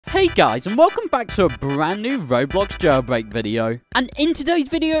Hey guys, and welcome back to a brand new Roblox Jailbreak video. And in today's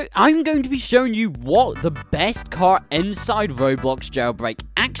video, I'm going to be showing you what the best car inside Roblox Jailbreak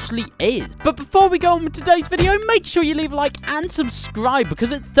actually is. But before we go on with today's video, make sure you leave a like and subscribe,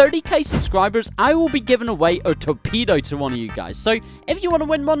 because at 30k subscribers, I will be giving away a torpedo to one of you guys. So if you want to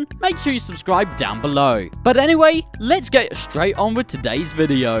win one, make sure you subscribe down below. But anyway, let's get straight on with today's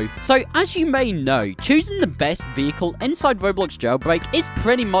video. So as you may know, choosing the best vehicle inside Roblox Jailbreak is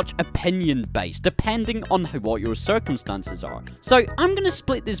pretty much opinion based, depending on what your circumstances are. So I'm going to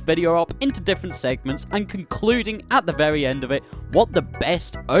split this video up into different segments and concluding at the very end of it what the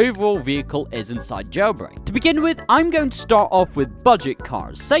best overall vehicle is inside Jailbreak. To begin with, I'm going to start off with budget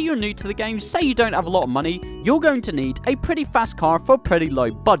cars. Say you're new to the game, say you don't have a lot of money, you're going to need a pretty fast car for a pretty low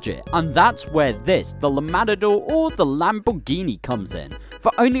budget, and that's where this, the Matador or the Lamborghini, comes in.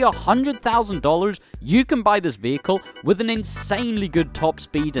 For only $100,000, you can buy this vehicle with an insanely good top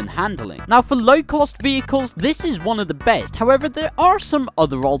speed and handling. Now, for low-cost vehicles, this is one of the best. However, there are some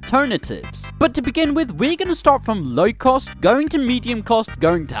other alternatives. But to begin with, we're going to start from low cost, going to medium cost,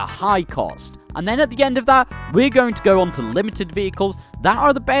 going to high cost. And then at the end of that, we're going to go on to limited vehicles that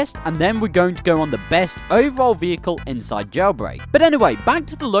are the best, and then we're going to go on the best overall vehicle inside Jailbreak. But anyway, back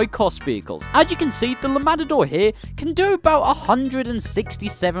to the low-cost vehicles. As you can see, the Matador here can do about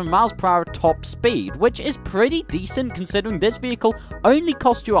 167 miles per hour top speed, which is pretty decent considering this vehicle only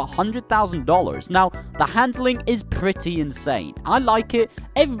cost you $100,000. Now, the handling is pretty insane. I like it,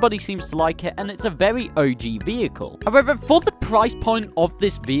 everybody seems to like it, and it's a very OG vehicle. However, for the price point of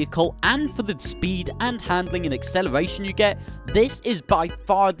this vehicle and for the speed and handling and acceleration you get, this is by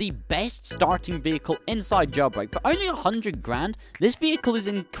far the best starting vehicle inside Jailbreak. For only 100 grand, this vehicle is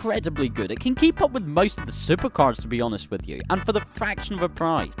incredibly good. It can keep up with most of the supercars, to be honest with you, and for the fraction of a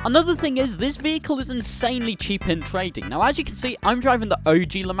price. Another thing is, this vehicle is insanely cheap in trading. Now, as you can see, I'm driving the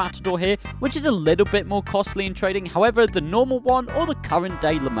OG Matador here, which is a little bit more costly in trading. However, the normal one, or the current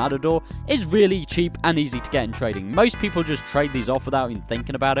day Matador, is really cheap and easy to get in trading. Most people just trade these off without even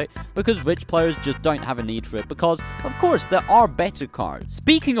thinking about it, because rich players just don't have a need for it, because, of course, there are better cars.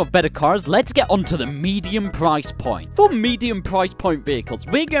 Speaking of better cars, let's get onto the medium price point. For medium price point vehicles,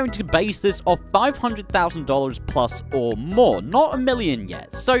 we're going to base this off $500,000 plus or more, not $1 million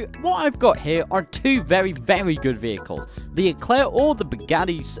yet. So what I've got here are two very good vehicles, the Eclair or the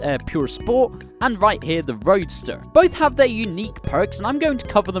Bugatti Pure Sport, and right here the Roadster. Both have their unique perks, and I'm going to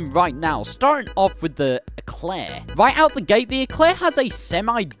cover them right now, starting off with the Eclair. Right out the gate, the Eclair has a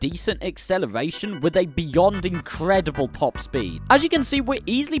semi-decent acceleration with a beyond incredible top speed. As you can see, we're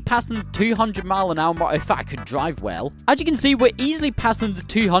easily passing the 200 mile an hour mark. If I could drive well. As you can see, we're easily passing the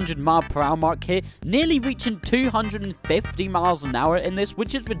 200 mile per hour mark here, nearly reaching 250 miles an hour in this,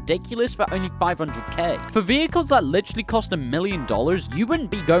 which is ridiculous for only 500k. For vehicles that literally cost $1 million, you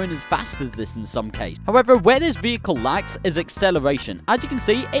wouldn't be going as fast as this in some case. However, where this vehicle lacks is acceleration. As you can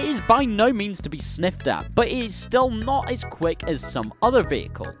see, it is by no means to be sniffed at, but it is still not as quick as some other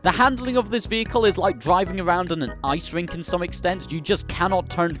vehicle. The handling of this vehicle is like driving around on an ice rink in some extent. You just cannot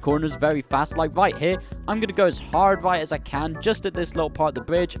turn corners very fast. Like right here, I'm going to go as hard right as I can just at this little part of the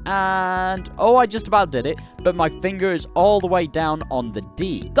bridge, and oh, I just about did it, but my finger is all the way down on the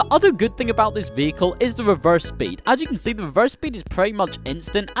D. The other good thing about this vehicle is the reverse speed. As you can see, the reverse speed is pretty much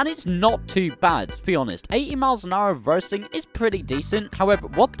instant, and it's not too bad, to be honest. 80 miles an hour reversing is pretty decent. However,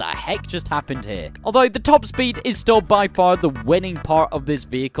 what the heck just happened here? Although the top speed is still by far the winning part of this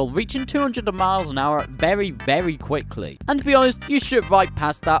vehicle, reaching 200 miles an hour very quickly. And to be honest, you shoot right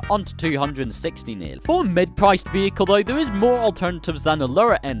past that onto 260 nearly. For a mid-priced vehicle though, there is more alternatives than a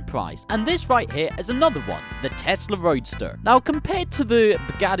lower end price, and this right here is another one, the Tesla Roadster. Now, compared to the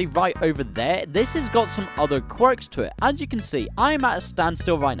Bugatti right over there, this has got some other quirks to it. As you can see, I am at a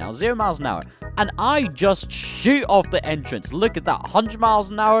standstill right now, 0 miles an hour, and I just shoot off the entrance. Look at that, 100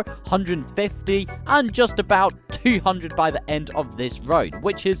 miles an hour, 150, and just about 200 by the end of this road,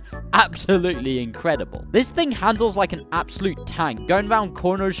 which is absolutely incredible. This thing handles like an absolute tank, going around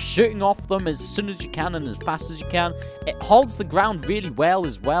corners, shooting off them as soon as you can and as fast as you can. It holds the ground really well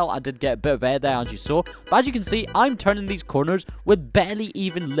as well. I did get a bit of air there, as you saw, but as you can see, I'm turning these corners with barely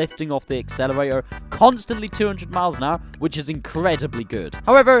even lifting off the accelerator, constantly 200 miles an hour, which is incredibly good.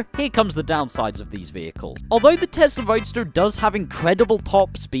 However, here comes the downside downsides of these vehicles. Although the Tesla Roadster does have incredible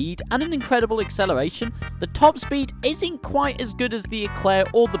top speed and an incredible acceleration, the top speed isn't quite as good as the Eclair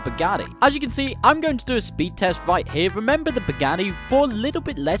or the Bugatti. As you can see, I'm going to do a speed test right here. Remember the Bugatti, for a little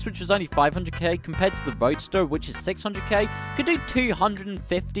bit less, which was only 500k, compared to the Roadster, which is 600k, could do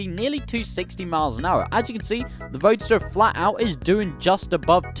 250, nearly 260 miles an hour. As you can see, the Roadster flat out is doing just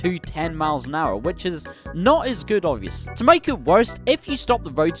above 210 miles an hour, which is not as good, obviously. To make it worse, if you stop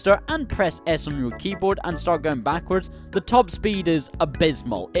the Roadster and press S on your keyboard and start going backwards, the top speed is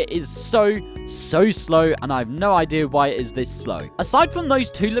abysmal. It is so slow, and I have no idea why it is this slow. Aside from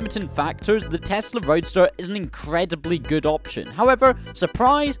those two limiting factors, the Tesla Roadster is an incredibly good option. However,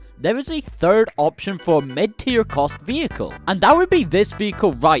 surprise, there is a third option for a mid-tier cost vehicle, and that would be this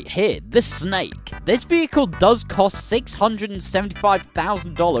vehicle right here, the Snake. This vehicle does cost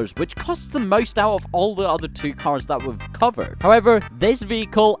 $675,000, which costs the most out of all the other two cars that we've covered. However, this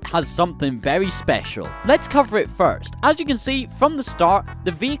vehicle has something very special. Let's cover it first. As you can see from the start,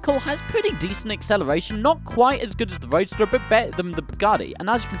 the vehicle has pretty decent acceleration, not quite as good as the Roadster, but better than the Bugatti. And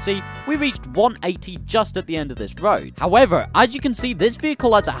as you can see, we reached 180 just at the end of this road. However, as you can see, this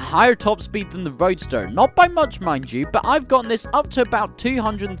vehicle has a higher top speed than the Roadster. Not by much, mind you, but I've gotten this up to about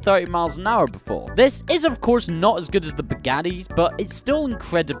 230 miles an hour before. This is, of course, not as good as the Bugattis, but it's still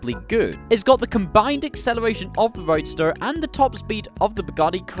incredibly good. It's got the combined acceleration of the Roadster and the top speed of the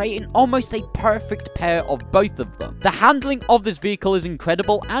Bugatti, creating almost a perfect pair of both of them. The handling of this vehicle is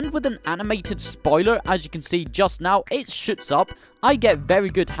incredible, and with an animated spoiler, as you can see just now, it shoots up. I get very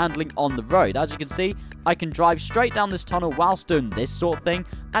good handling on the road. As you can see, I can drive straight down this tunnel whilst doing this sort of thing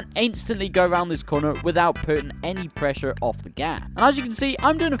and instantly go around this corner without putting any pressure off the gas. And as you can see,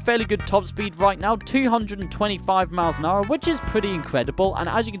 I'm doing a fairly good top speed right now, 225 miles an hour, which is pretty incredible. And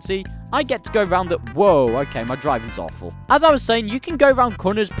as you can see, I get to go around the... Whoa, okay, my driving's awful. As I was saying, you can go around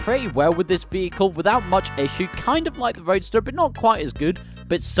corners pretty well with this vehicle without much issue, kind of like the Roadster, but not quite as good,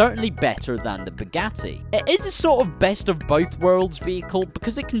 but certainly better than the Bugatti. It is a sort of best of both worlds vehicle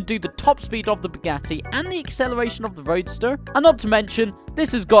because it can do the top speed of the Bugatti and the acceleration of the Roadster, and not to mention,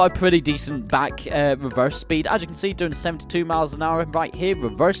 this has got a pretty decent back reverse speed. As you can see, doing 72 miles an hour right here,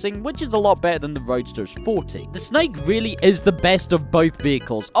 reversing, which is a lot better than the Roadster's 40. The Snake really is the best of both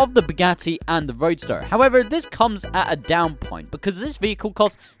vehicles, of the Bugatti and the Roadster. However, this comes at a down point because this vehicle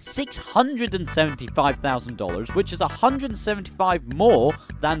costs $675,000, which is $175 more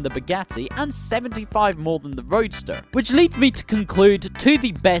than the Bugatti and $75 more than the Roadster, which leads me to conclude to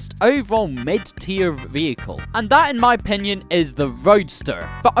the best overall mid-tier vehicle, and that, in my opinion, is the Roadster.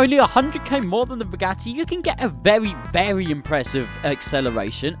 For only 100k more than the Bugatti, you can get a very impressive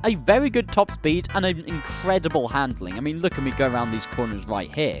acceleration, a very good top speed, and an incredible handling. I mean, look at me go around these corners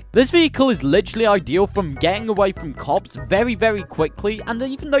right here. This vehicle is literally ideal from getting away from cops very quickly, and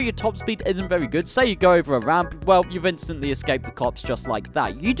even though your top speed isn't very good, say you go over a ramp, well, you've instantly escaped the cops just like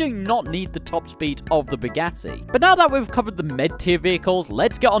that. You do not need the top speed of the Bugatti. But now that we've covered the mid-tier vehicles,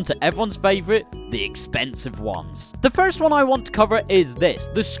 let's get on to everyone's favorite, the expensive ones. The first one I want to cover is this,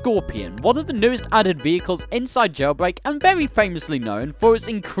 the Scorpion, one of the newest added vehicles inside Jailbreak and very famously known for its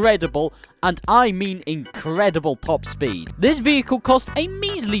incredible, and I mean incredible, top speed. This vehicle cost a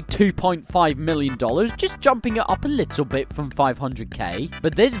measly $2.5 million, just jumping it up a little bit from 500k,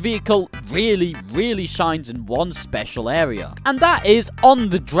 but this vehicle really shines in one special area, and that is on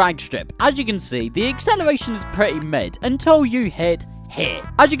the drag strip. As you can see, the acceleration is pretty mid until you hit here.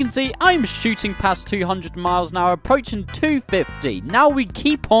 As you can see, I'm shooting past 200 miles an hour, approaching 250. Now we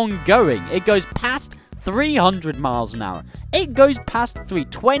keep on going. It goes past 300 miles an hour. It goes past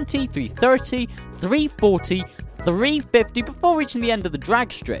 320, 330, 340, 350 before reaching the end of the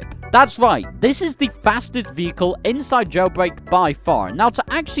drag strip. That's right, this is the fastest vehicle inside Jailbreak by far. Now, to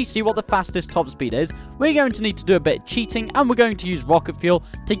actually see what the fastest top speed is, we're going to need to do a bit of cheating, and we're going to use rocket fuel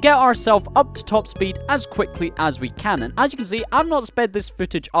to get ourselves up to top speed as quickly as we can. And as you can see, I've not sped this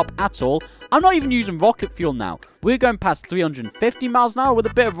footage up at all. I'm not even using rocket fuel now. We're going past 350 miles an hour with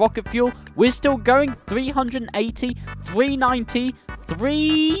a bit of rocket fuel. We're still going 380, 390,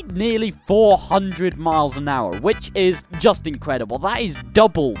 nearly 400 miles an hour, which is just incredible. That is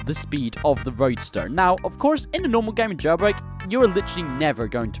double the speed of the Roadster. Now, of course, in a normal game in Jailbreak, you're literally never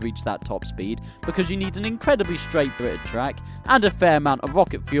going to reach that top speed because you need an incredibly straight bit of track and a fair amount of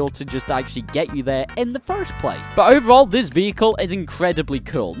rocket fuel to just actually get you there in the first place. But overall, this vehicle is incredibly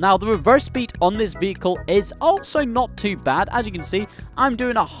cool. Now, the reverse speed on this vehicle is also not too bad. As you can see, I'm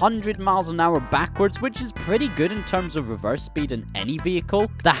doing 100 miles an hour backwards, which is pretty good in terms of reverse speed in any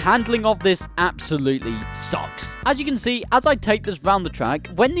vehicle. The handling of this absolutely sucks. As you can see, as I take this round the track,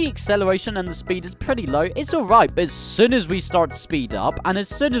 when the acceleration and the speed is pretty low, it's alright, but as soon as we start to speed up, and as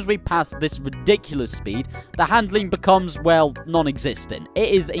soon as we pass this ridiculous speed, the handling becomes, well, non-existent.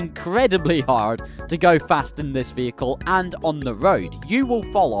 It is incredibly hard to go fast in this vehicle, and on the road, you will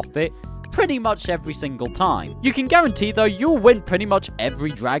fall off it pretty much every single time. You can guarantee though you'll win pretty much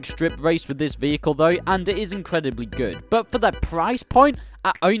every drag strip race with this vehicle though, and it is incredibly good. But for that price point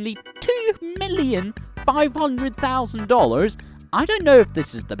at only $2,500,000, I don't know if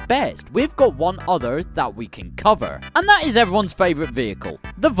this is the best. We've got one other that we can cover, and that is everyone's favorite vehicle,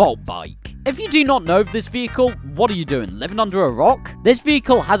 the Vault Bike. If you do not know of this vehicle, what are you doing, living under a rock? This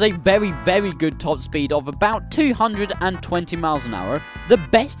vehicle has a very, very good top speed of about 220 miles an hour, the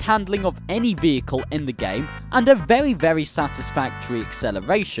best handling of any vehicle in the game, and a very, very satisfactory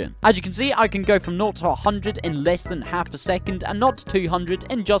acceleration. As you can see, I can go from 0 to 100 in less than half a second, and 0 to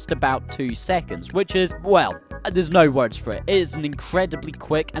 200 in just about 2 seconds, which is, well, there's no words for it. It is an incredibly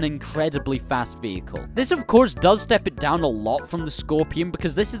quick and incredibly fast vehicle. This, of course, does step it down a lot from the Scorpion,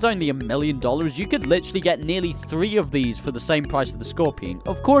 because this is only $1 million. You could literally get nearly 3 of these for the same price of the Scorpion.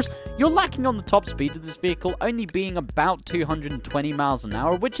 Of course, you're lacking on the top speed of this vehicle, only being about 220 miles an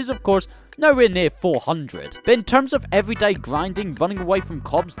hour, which is, of course, nowhere near 400. But in terms of everyday grinding, running away from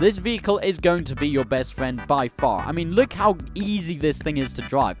cops, this vehicle is going to be your best friend by far. I mean, look how easy this thing is to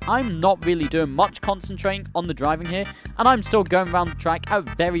drive. I'm not really doing much concentrating on the driving here, and I'm still going around the track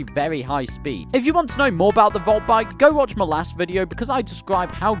at very, very high speed. If you want to know more about the Vault Bike, go watch my last video, because I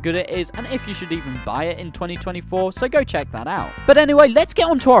describe how good it is and if you should even buy it in 2024, so go check that out. But anyway, let's get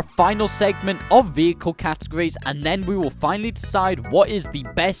on to our final segment of vehicle categories, and then we will finally decide what is the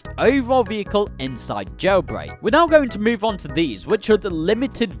best overall vehicle inside Jailbreak. We're now going to move on to these, which are the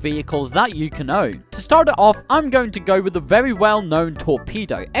limited vehicles that you can own. To start it off, I'm going to go with the very well-known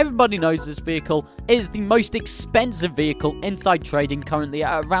Torpedo. Everybody knows this vehicle is the most expensive vehicle inside trading, currently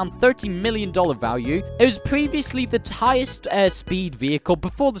at around $30 million value. It was previously the highest speed vehicle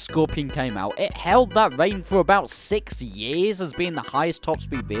before the Scorpion came out. It held that reign for about 6 years as being the highest top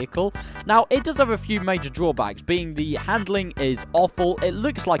speed vehicle. Now, it does have a few major drawbacks, being the handling is awful, it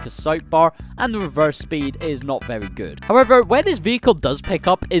looks like a soap bar, and the reverse speed is not very good. However, where this vehicle does pick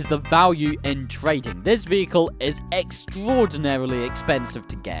up is the value in trading. This vehicle is extraordinarily expensive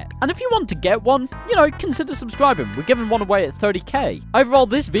to get, and if you want to get one, you know, consider subscribing. We're giving one away at 30k. Overall,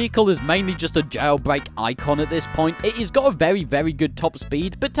 this vehicle is mainly just a jailbreak icon at this point. It has got a very, very good top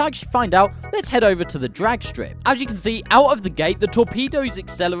speed, but to actually find out, let's head over to the drag strip. As you can see, out of the gate, the Torpedo's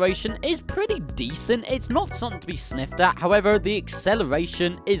acceleration is pretty decent. It's not something to be sniffed at. However, the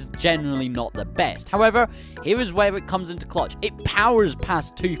acceleration is generally not the best. However, here is where it comes into clutch. It powers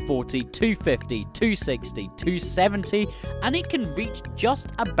past 240, 250, 260, 270, and it can reach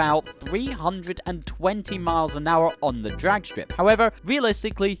just about 320 miles an hour on the drag strip. However,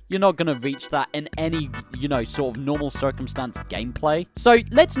 realistically, you're not going to reach that in any, you know, sort of normal circumstance gameplay. So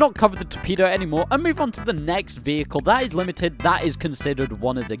let's not cover the Torpedo anymore and move on to the next vehicle that is limited, that is considered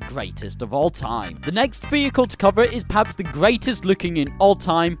one of the greatest of all time. The next vehicle to cover is perhaps the greatest looking in all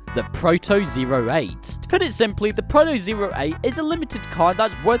time, the Proto 08. To put it simply, the Proto 08 is a limited car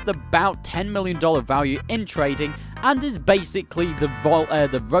that's worth about $10 million value in trading, and is basically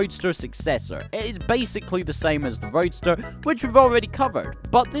the Roadster successor. It is basically the same as the Roadster, which we've already covered,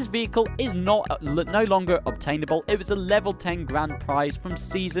 but this vehicle is no longer obtainable. It was a level 10 grand prize from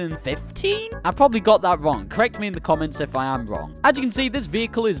season 15? I probably got that wrong. Correct me in the comments if I am wrong. As you can see, this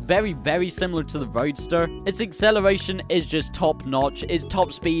vehicle is very, very similar to the Roadster. Its acceleration is just top notch. Its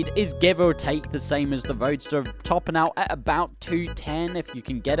top speed is give or take the same as the Roadster, topping out at about 210 if you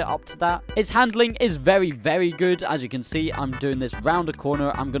can get it up to that. Its handling is very, very good. As you can see, I'm doing this round a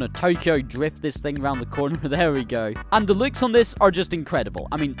corner. I'm going to Tokyo drift this thing round the corner. There we go. And the looks on this are just incredible.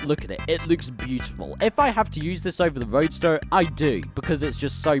 I mean, look at it. It looks beautiful. If I have to use this over the Roadster, I do, because it's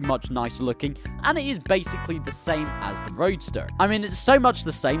just so much nicer looking, and it is basically the same as the Roadster. I mean, it's so much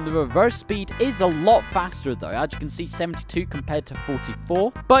the same. The reverse speed is a lot faster though. As you can see, 72 compared to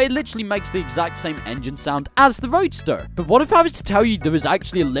 44, but it literally makes the exact same engine sound as the Roadster. But what if I was to tell you there was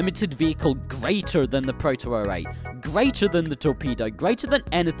actually a limited vehicle greater than the Proto 08? Greater than the Torpedo, greater than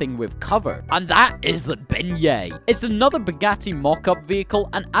anything we've covered, and that is the Beignet. It's another Bugatti mock-up vehicle,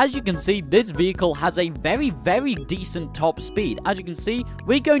 and as you can see, this vehicle has a very, very decent top speed. As you can see,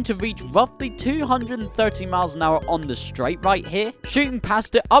 we're going to reach roughly 230 miles an hour on the straight right here, shooting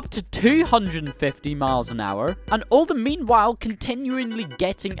past it up to 250 miles an hour, and all the meanwhile continually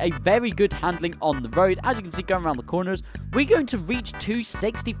getting a very good handling on the road. As you can see, going around the corners, we're going to reach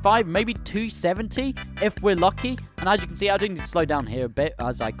 265, maybe 270 if we're lucky. And as you can see, I do need to slow down here a bit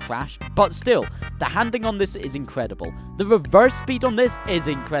as I crashed. But still, the handling on this is incredible. The reverse speed on this is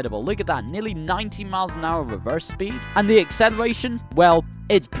incredible. Look at that, nearly 90 miles an hour reverse speed. And the acceleration, well,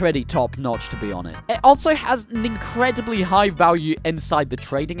 it's pretty top notch, to be honest. It also has an incredibly high value inside the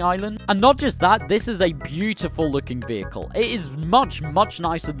trading island. And not just that, this is a beautiful looking vehicle. It is much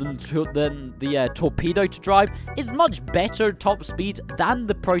nicer than the Torpedo to drive. It's much better top speed than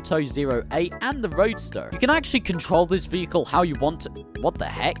the Proto 08 and the Roadster. You can actually control this vehicle how you want to. What the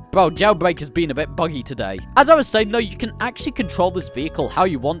heck? Bro, Jailbreak has been a bit buggy today. As I was saying though, you can actually control this vehicle how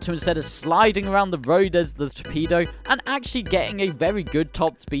you want to instead of sliding around the road as the Torpedo and actually getting a very good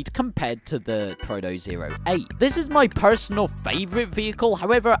top speed compared to the Proto 08. This is my personal favorite vehicle.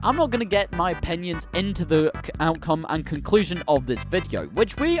 However, I'm not going to get my opinions into the outcome and conclusion of this video,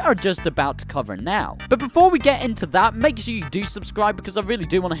 which we are just about to cover now. But before we get into that, make sure you do subscribe because I really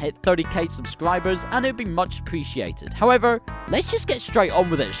do want to hit 30k subscribers and it'd be much appreciated. However, let's just get straight on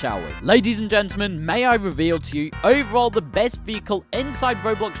with it, shall we? Ladies and gentlemen, may I reveal to you overall the best vehicle inside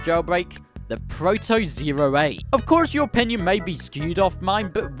Roblox Jailbreak? The Proto 08. Of course, your opinion may be skewed off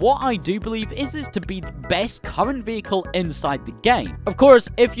mine, but what I do believe is this to be the best current vehicle inside the game. Of course,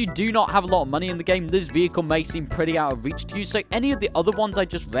 if you do not have a lot of money in the game, this vehicle may seem pretty out of reach to you, so any of the other ones I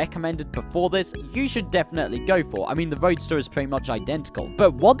just recommended before this, you should definitely go for. I mean, the Roadster is pretty much identical,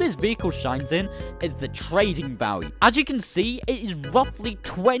 but what this vehicle shines in is the trading value. As you can see, it is roughly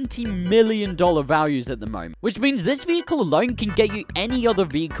 $20 million values at the moment, which means this vehicle alone can get you any other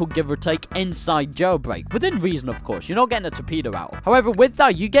vehicle, give or take, inside Jailbreak. Within reason, of course. You're not getting a Torpedo out. However, with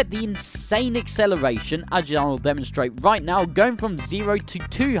that, you get the insane acceleration, as I will demonstrate right now, going from 0 to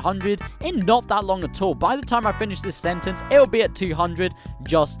 200 in not that long at all. By the time I finish this sentence, it'll be at 200,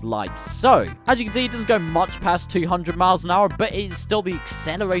 just like so. As you can see, it doesn't go much past 200 miles an hour, but it is still the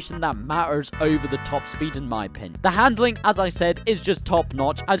acceleration that matters over the top speed, in my opinion. The handling, as I said, is just top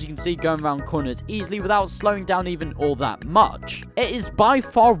notch. As you can see, going around corners easily without slowing down even all that much. It is by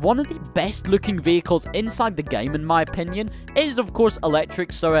far one of the best looking vehicles inside the game, in my opinion. It is, of course,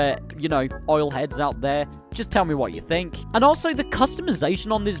 electric, so, you know, oil heads out there, just tell me what you think. And also, the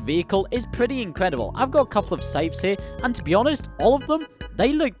customization on this vehicle is pretty incredible. I've got a couple of saves here, and to be honest, all of them,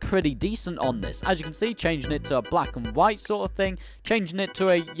 they look pretty decent on this. As you can see, changing it to a black and white sort of thing, changing it to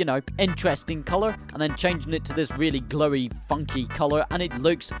a, you know, interesting color, and then changing it to this really glowy, funky color, and it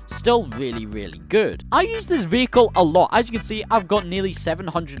looks still really good. I use this vehicle a lot. As you can see, I've got nearly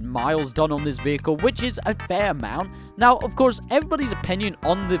 700 miles done on this vehicle, which is a fair amount. Now, of course, everybody's opinion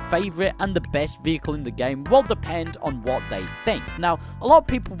on the favorite and the best vehicle in the game will depend on what they think. Now, a lot of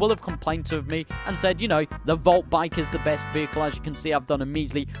people will have complained to me and said, you know, the Volt Bike is the best vehicle. As you can see, I've done a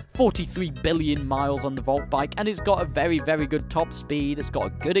measly 43 billion miles on the Volt Bike, and it's got a very good top speed. It's got a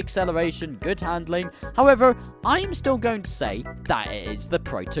good acceleration, good handling. However, I am still going to say that it is the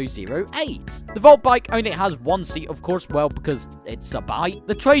Proto 08. The Volt Bike only has one seat, of course, well, because it's a bike.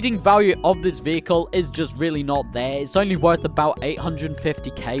 The trading value of this vehicle is just really not there. It's only worth about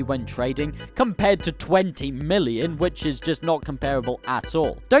 850k when trading, compared to 20 million, which is just not comparable at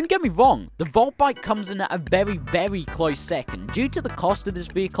all. Don't get me wrong, the Volt Bike comes in at a very close second. Due to the cost of this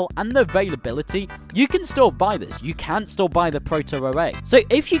vehicle and the availability, you can still buy this. You can't still buy the Proto 08. So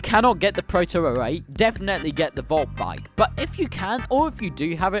if you cannot get the Proto 08, definitely get the Volt Bike. But if you can, or if you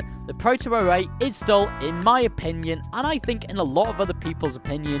do have it, the Proto 08 is still, in my opinion, and I think in a lot of other people's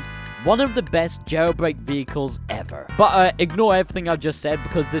opinions, one of the best jailbreak vehicles ever. But ignore everything I've just said,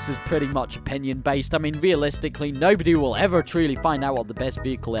 because this is pretty much opinion based. I mean, realistically, nobody will ever truly find out what the best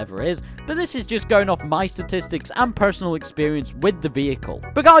vehicle ever is, but this is just going off my statistics and personal experience with the vehicle.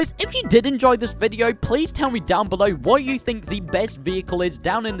 But guys, if you did enjoy this video, please tell me down below what you think the best vehicle is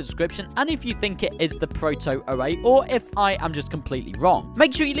down in the description, and if you think it is the Proto 08, or if I am just completely wrong.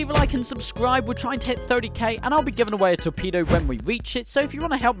 Make sure you leave a like and subscribe. We're trying to hit 30k, and I'll be giving away a Torpedo when we reach it, so if you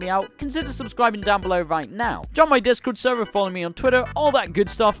want to help me out, consider subscribing down below right now. Join my Discord server, follow me on Twitter, all that good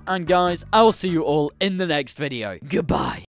stuff, and guys, I will see you all in the next video. Goodbye.